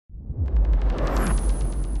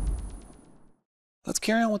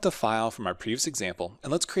carry on with the file from our previous example,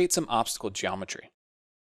 and let's create some obstacle geometry.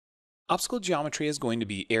 Obstacle geometry is going to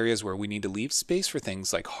be areas where we need to leave space for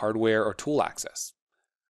things like hardware or tool access.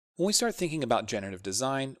 When we start thinking about generative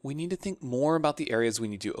design, we need to think more about the areas we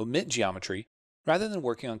need to omit geometry rather than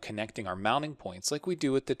working on connecting our mounting points like we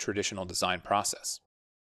do with the traditional design process.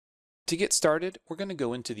 To get started, we're going to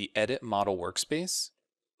go into the Edit Model workspace.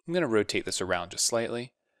 I'm going to rotate this around just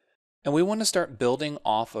slightly. And we want to start building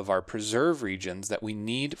off of our preserve regions that we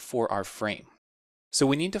need for our frame. So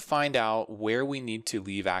we need to find out where we need to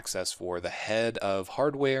leave access for the head of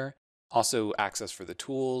hardware, also access for the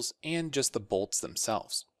tools, and just the bolts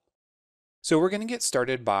themselves. So we're going to get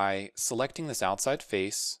started by selecting this outside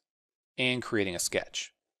face and creating a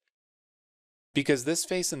sketch. Because this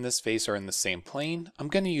face and this face are in the same plane, I'm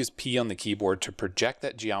going to use P on the keyboard to project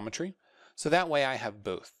that geometry, so that way I have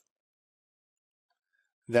both.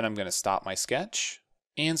 Then I'm going to stop my sketch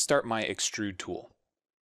and start my extrude tool.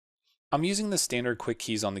 I'm using the standard quick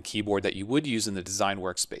keys on the keyboard that you would use in the design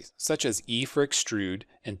workspace, such as E for extrude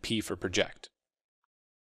and P for project.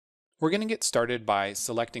 We're going to get started by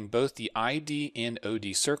selecting both the ID and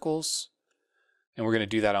OD circles, and we're going to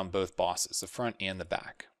do that on both bosses, the front and the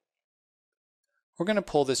back. We're going to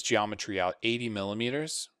pull this geometry out 80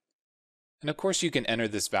 millimeters, and of course you can enter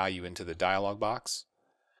this value into the dialog box.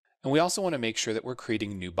 And we also want to make sure that we're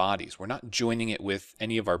creating new bodies. We're not joining it with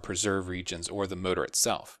any of our preserve regions or the motor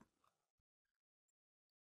itself.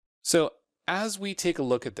 So as we take a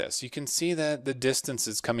look at this, you can see that the distance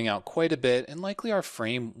is coming out quite a bit and likely our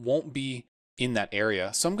frame won't be in that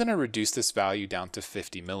area. So I'm going to reduce this value down to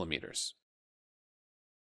 50 millimeters.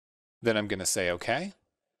 Then I'm going to say OK.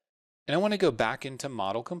 And I want to go back into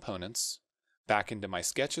Model Components, back into my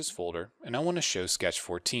Sketches folder, and I want to show Sketch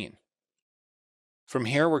 14. From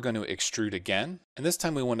here, we're going to extrude again, and this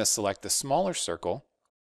time we want to select the smaller circle,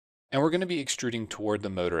 and we're going to be extruding toward the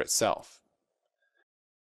motor itself.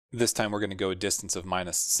 This time we're going to go a distance of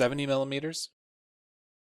minus 70 millimeters,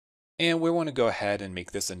 and we want to go ahead and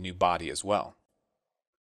make this a new body as well.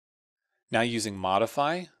 Now using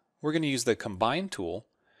Modify, we're going to use the Combine tool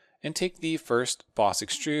and take the first boss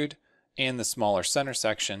extrude and the smaller center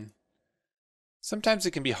section. Sometimes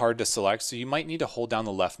it can be hard to select, so you might need to hold down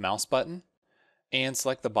the left mouse button and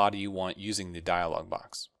select the body you want using the dialog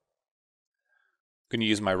box. I'm going to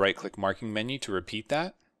use my right-click marking menu to repeat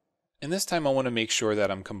that. And this time I want to make sure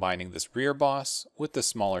that I'm combining this rear boss with the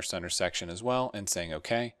smaller center section as well and saying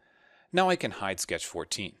OK. Now I can hide Sketch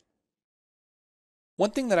 14.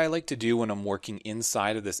 One thing that I like to do when I'm working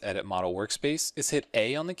inside of this Edit Model workspace is hit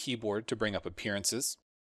A on the keyboard to bring up appearances.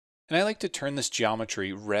 And I like to turn this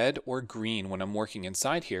geometry red or green when I'm working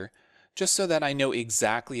inside here, just so that I know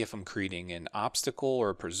exactly if I'm creating an obstacle or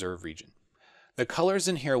a preserve region. The colors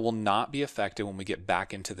in here will not be affected when we get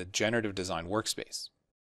back into the generative design workspace.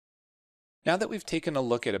 Now that we've taken a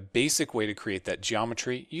look at a basic way to create that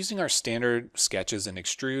geometry using our standard sketches and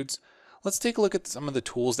extrudes, let's take a look at some of the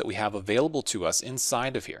tools that we have available to us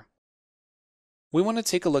inside of here. We want to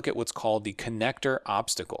take a look at what's called the connector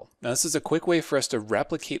obstacle. Now this is a quick way for us to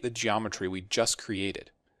replicate the geometry we just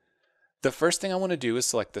created. The first thing I want to do is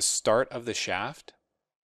select the start of the shaft,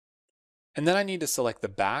 and then I need to select the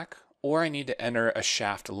back, or I need to enter a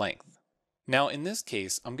shaft length. Now in this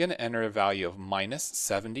case, I'm going to enter a value of minus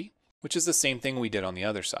 70, which is the same thing we did on the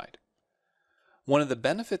other side. One of the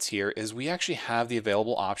benefits here is we actually have the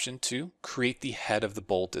available option to create the head of the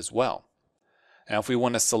bolt as well. Now if we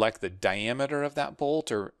want to select the diameter of that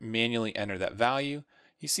bolt or manually enter that value,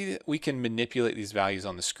 you see that we can manipulate these values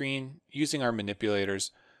on the screen using our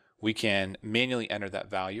manipulators. We can manually enter that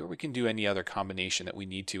value, or we can do any other combination that we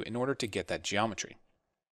need to in order to get that geometry.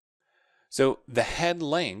 So the head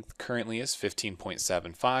length currently is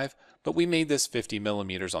 15.75, but we made this 50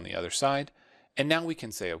 millimeters on the other side, and now we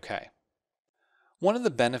can say OK. One of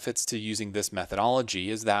the benefits to using this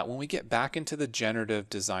methodology is that when we get back into the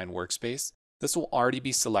generative design workspace, this will already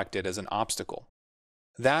be selected as an obstacle.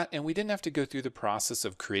 That, and we didn't have to go through the process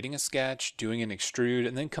of creating a sketch, doing an extrude,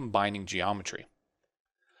 and then combining geometry.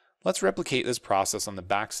 Let's replicate this process on the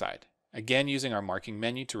back side. Again, using our marking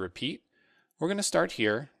menu to repeat, we're going to start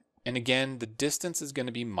here, and again, the distance is going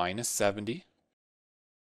to be minus 70.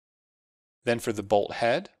 Then for the bolt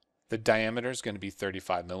head, the diameter is going to be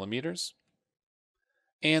 35 millimeters,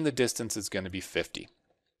 and the distance is going to be 50.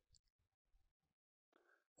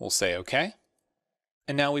 We'll say OK,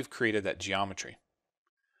 and now we've created that geometry.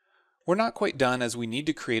 We're not quite done, as we need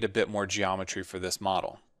to create a bit more geometry for this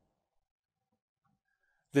model.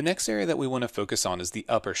 The next area that we want to focus on is the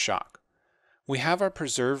upper shock. We have our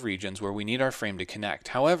preserve regions where we need our frame to connect.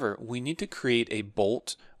 However, we need to create a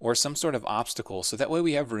bolt or some sort of obstacle so that way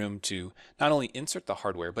we have room to not only insert the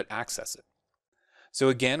hardware, but access it. So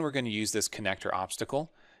again, we're going to use this connector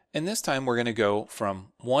obstacle, and this time we're going to go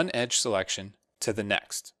from one edge selection to the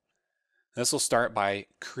next. This will start by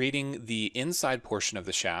creating the inside portion of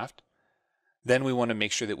the shaft. Then we want to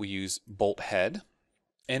make sure that we use bolt head.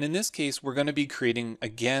 And in this case, we're going to be creating,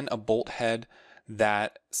 again, a bolt head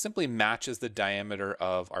that simply matches the diameter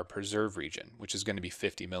of our preserve region, which is going to be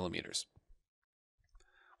 50 millimeters.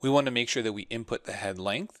 We want to make sure that we input the head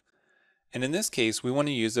length. And in this case, we want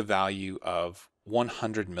to use a value of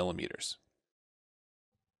 100 millimeters.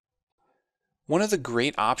 One of the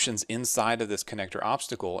great options inside of this connector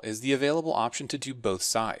obstacle is the available option to do both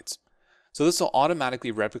sides. So this will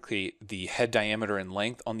automatically replicate the head diameter and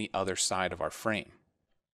length on the other side of our frame.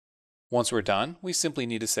 Once we're done, we simply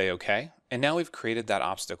need to say OK, and now we've created that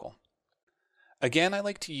obstacle. Again, I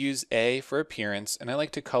like to use A for appearance, and I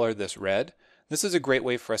like to color this red. This is a great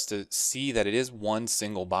way for us to see that it is one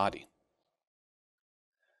single body.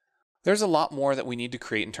 There's a lot more that we need to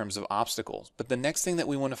create in terms of obstacles, but the next thing that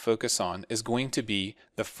we want to focus on is going to be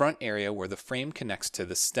the front area where the frame connects to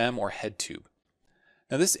the stem or head tube.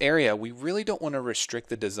 Now this area, we really don't want to restrict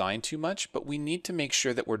the design too much, but we need to make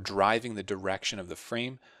sure that we're driving the direction of the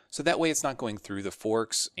frame, so that way it's not going through the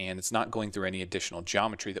forks and it's not going through any additional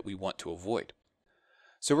geometry that we want to avoid.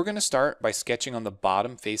 So we're going to start by sketching on the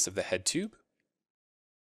bottom face of the head tube.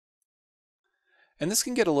 And this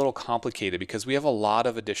can get a little complicated because we have a lot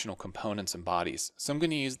of additional components and bodies. So I'm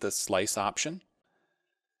going to use the slice option.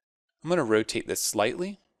 I'm going to rotate this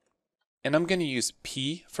slightly, and I'm going to use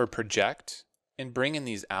P for project and bring in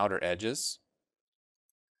these outer edges.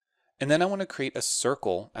 And then I want to create a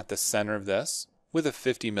circle at the center of this with a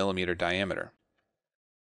 50 millimeter diameter.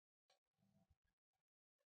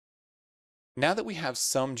 Now that we have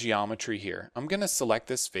some geometry here, I'm going to select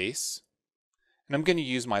this face, and I'm going to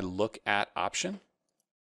use my look at option,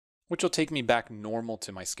 which will take me back normal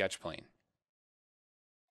to my sketch plane.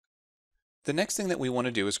 The next thing that we want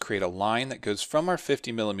to do is create a line that goes from our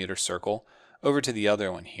 50 millimeter circle over to the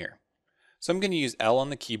other one here. So I'm going to use L on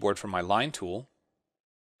the keyboard for my line tool.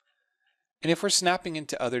 And if we're snapping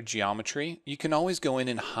into other geometry, you can always go in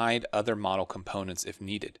and hide other model components if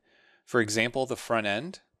needed. For example, the front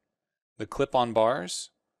end, the clip-on bars.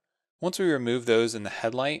 Once we remove those in the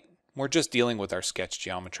headlight, we're just dealing with our sketch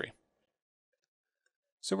geometry.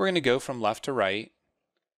 So we're going to go from left to right.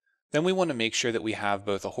 Then we want to make sure that we have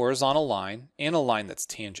both a horizontal line and a line that's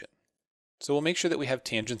tangent. So we'll make sure that we have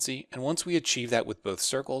tangency, and once we achieve that with both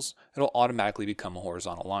circles, it'll automatically become a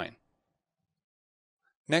horizontal line.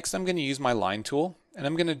 Next, I'm going to use my line tool, and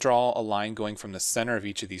I'm going to draw a line going from the center of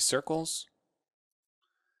each of these circles.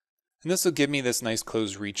 And this will give me this nice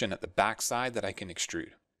closed region at the back side that I can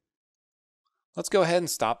extrude. Let's go ahead and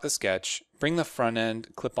stop the sketch, bring the front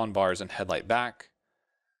end, clip-on bars, and headlight back.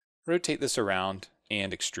 Rotate this around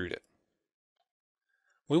and extrude it.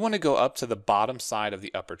 We want to go up to the bottom side of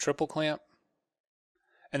the upper triple clamp,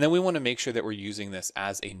 and then we want to make sure that we're using this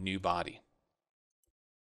as a new body.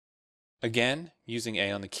 Again, using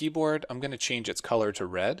A on the keyboard, I'm going to change its color to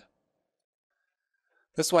red.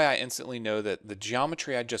 This way I instantly know that the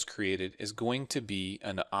geometry I just created is going to be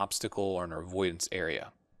an obstacle or an avoidance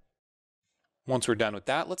area. Once we're done with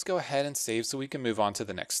that, let's go ahead and save so we can move on to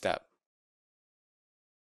the next step.